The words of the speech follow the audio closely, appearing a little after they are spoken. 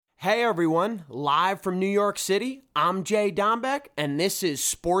Hey everyone, live from New York City, I'm Jay Dombeck, and this is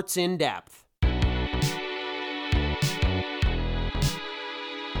Sports in Depth.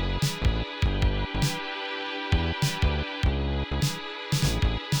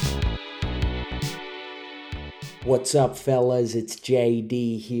 What's up, fellas? It's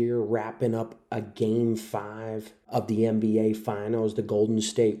JD here, wrapping up a Game 5 of the NBA Finals. The Golden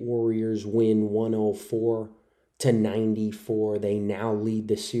State Warriors win 104-94. They now lead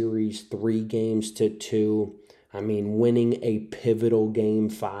the series 3-2. I mean, winning a pivotal Game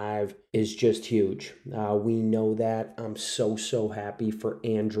 5 is just huge. We know that. I'm so happy for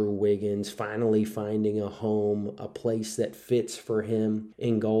Andrew Wiggins finally finding a home, a place that fits for him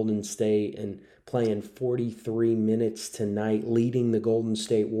in Golden State, and playing 43 minutes tonight, leading the Golden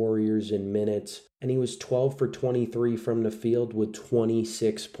State Warriors in minutes. And he was 12 for 23 from the field with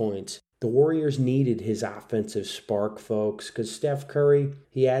 26 points. The Warriors needed his offensive spark, folks, because Steph Curry,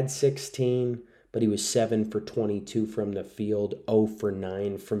 he had 16, but he was 7 for 22 from the field, 0 for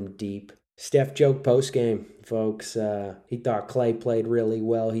 9 from deep. Steph joked postgame, folks. He thought Klay played really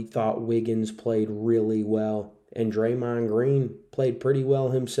well. He thought Wiggins played really well. And Draymond Green played pretty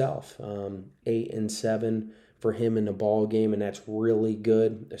well himself. 8 and 7 for him in the ball game, and that's really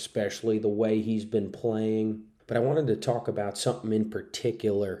good, especially the way he's been playing. But I wanted to talk about something in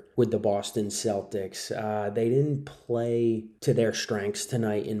particular with the Boston Celtics. They didn't play to their strengths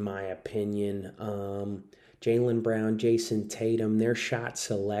tonight, in my opinion. Jaylen Brown, Jason Tatum, their shot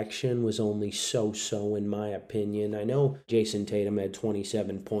selection was only so-so in my opinion. I know Jason Tatum had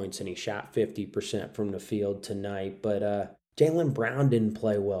 27 points and he shot 50% from the field tonight, but Jaylen Brown didn't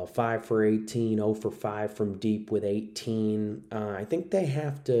play well. 5 for 18, 0 for 5 from deep with 18. I think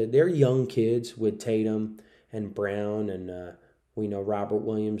they're young kids with Tatum and Brown, and we know Robert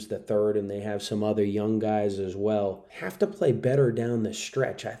Williams III, and they have some other young guys as well. Have to play better down the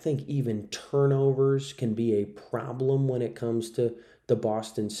stretch. I think even turnovers can be a problem when it comes to the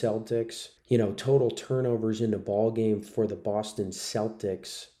Boston Celtics. Total turnovers in the ball game for the Boston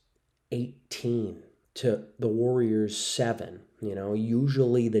Celtics, 18 to the Warriors 7.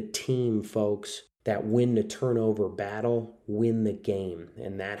 Usually the team, folks, that win the turnover battle win the game,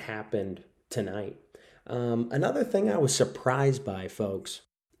 and that happened tonight. Another thing I was surprised by, folks,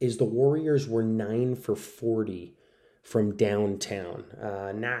 is the Warriors were 9 for 40 from downtown.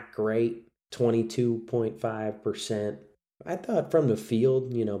 Not great, 22.5%. I thought from the field,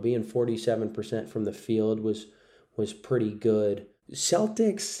 being 47% from the field was pretty good.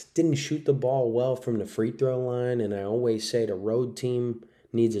 Celtics didn't shoot the ball well from the free throw line, and I always say the road team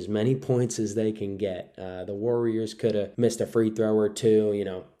needs as many points as they can get. The Warriors could have missed a free throw or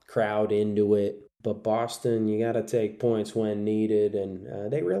two, crowd into it. But Boston, you got to take points when needed,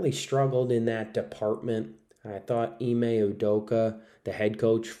 and they really struggled in that department. I thought Ime Udoka, the head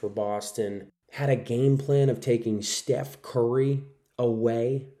coach for Boston, had a game plan of taking Steph Curry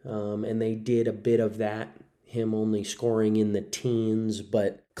away, and they did a bit of that, him only scoring in the teens.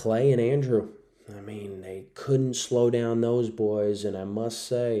 But Klay and Andrew, they couldn't slow down those boys, and I must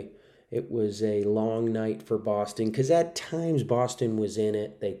say, it was a long night for Boston, because at times Boston was in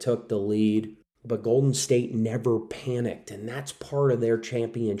it. They took the lead. But Golden State never panicked, and that's part of their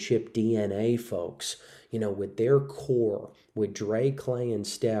championship DNA, folks. With their core, with Dre, Klay, and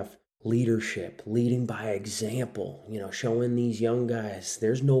Steph, leadership, leading by example, showing these young guys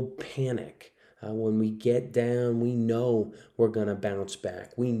there's no panic. When we get down, we know we're going to bounce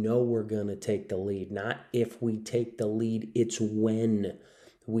back. We know we're going to take the lead. Not if we take the lead, it's when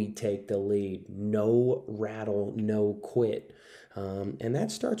we take the lead. No rattle, no quit. And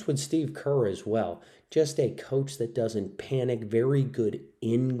that starts with Steve Kerr as well. Just a coach that doesn't panic, very good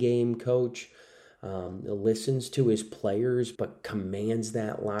in-game coach, listens to his players, but commands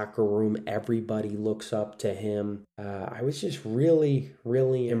that locker room. Everybody looks up to him. I was just really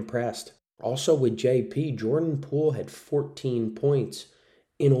impressed. Also with JP, Jordan Poole had 14 points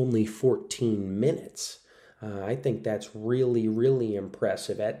in only 14 minutes. I think that's really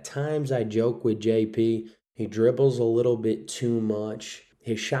impressive. At times I joke with JP, he dribbles a little bit too much.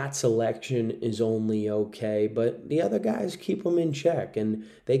 His shot selection is only okay, but the other guys keep him in check, and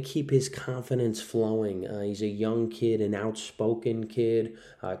they keep his confidence flowing. He's a young kid, an outspoken kid,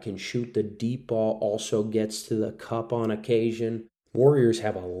 can shoot the deep ball, also gets to the cup on occasion. Warriors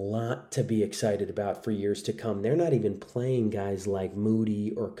have a lot to be excited about for years to come. They're not even playing guys like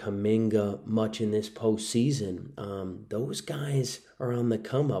Moody or Kuminga much in this postseason. Those guys are on the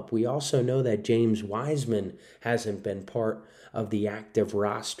come up. We also know that James Wiseman hasn't been part of the active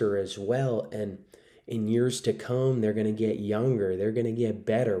roster as well. And in years to come, they're going to get younger. They're going to get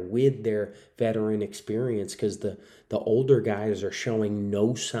better with their veteran experience because the older guys are showing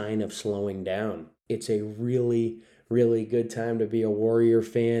no sign of slowing down. It's a really, really good time to be a Warrior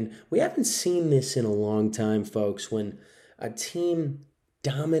fan. We haven't seen this in a long time, folks, when a team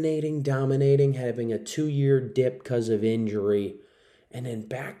dominating, having a 2-year dip because of injury, and then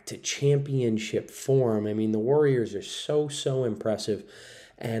back to championship form. I mean, the Warriors are so impressive.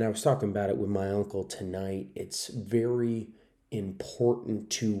 And I was talking about it with my uncle tonight. It's very important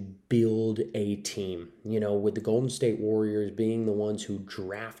to build a team. You know, with the Golden State Warriors being the ones who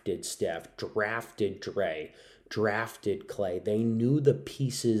drafted Steph, drafted Dre, drafted Clay. They knew the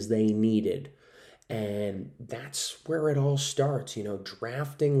pieces they needed. And that's where it all starts, you know,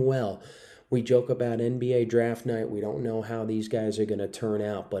 drafting well. We joke about NBA draft night. We don't know how these guys are going to turn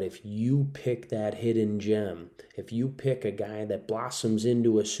out. But if you pick that hidden gem, if you pick a guy that blossoms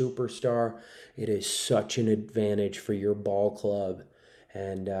into a superstar, it is such an advantage for your ball club.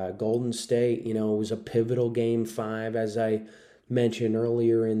 And Golden State, you know, it was a pivotal Game 5, as I mentioned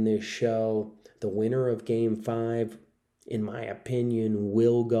earlier in this show. The winner of Game 5, in my opinion,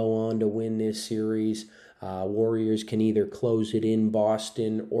 will go on to win this series. Warriors can either close it in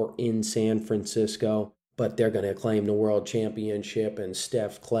Boston or in San Francisco, but they're going to claim the world championship, and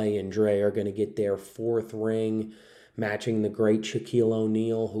Steph, Clay, and Dre are going to get their 4th ring, matching the great Shaquille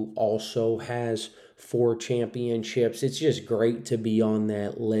O'Neal, who also has 4 championships. It's just great to be on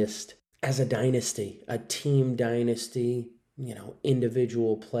that list as a dynasty, a team dynasty, you know,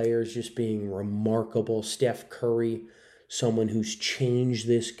 individual players just being remarkable. Steph Curry, someone who's changed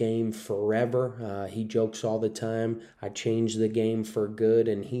this game forever. He jokes all the time, I changed the game for good,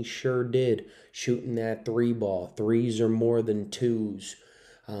 and he sure did, shooting that 3 ball. 3s are more than 2s.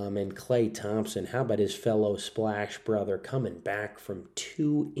 And Klay Thompson, how about his fellow Splash brother, coming back from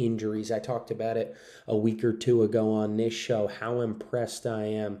 2 injuries? I talked about it a week or 2 ago on this show, how impressed I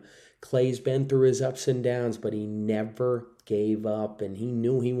am. Klay's been through his ups and downs, but he never gave up, and he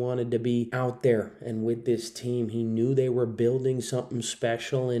knew he wanted to be out there. And with this team, he knew they were building something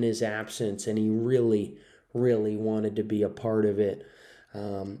special in his absence, and he really, really wanted to be a part of it. I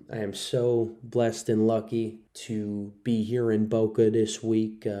am so blessed and lucky to be here in Boca this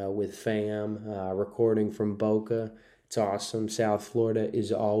week with fam, recording from Boca. It's awesome. South Florida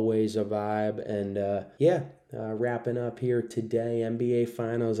is always a vibe. And wrapping up here today, NBA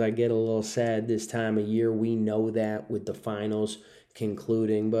Finals. I get a little sad this time of year. We know that with the finals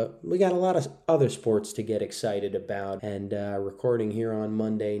concluding, but we got a lot of other sports to get excited about. And recording here on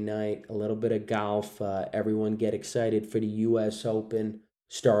Monday night, a little bit of golf. Everyone get excited for the U.S. Open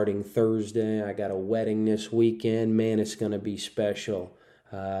starting Thursday. I got a wedding this weekend. Man, it's going to be special.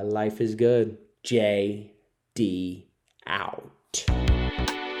 Life is good. JD out.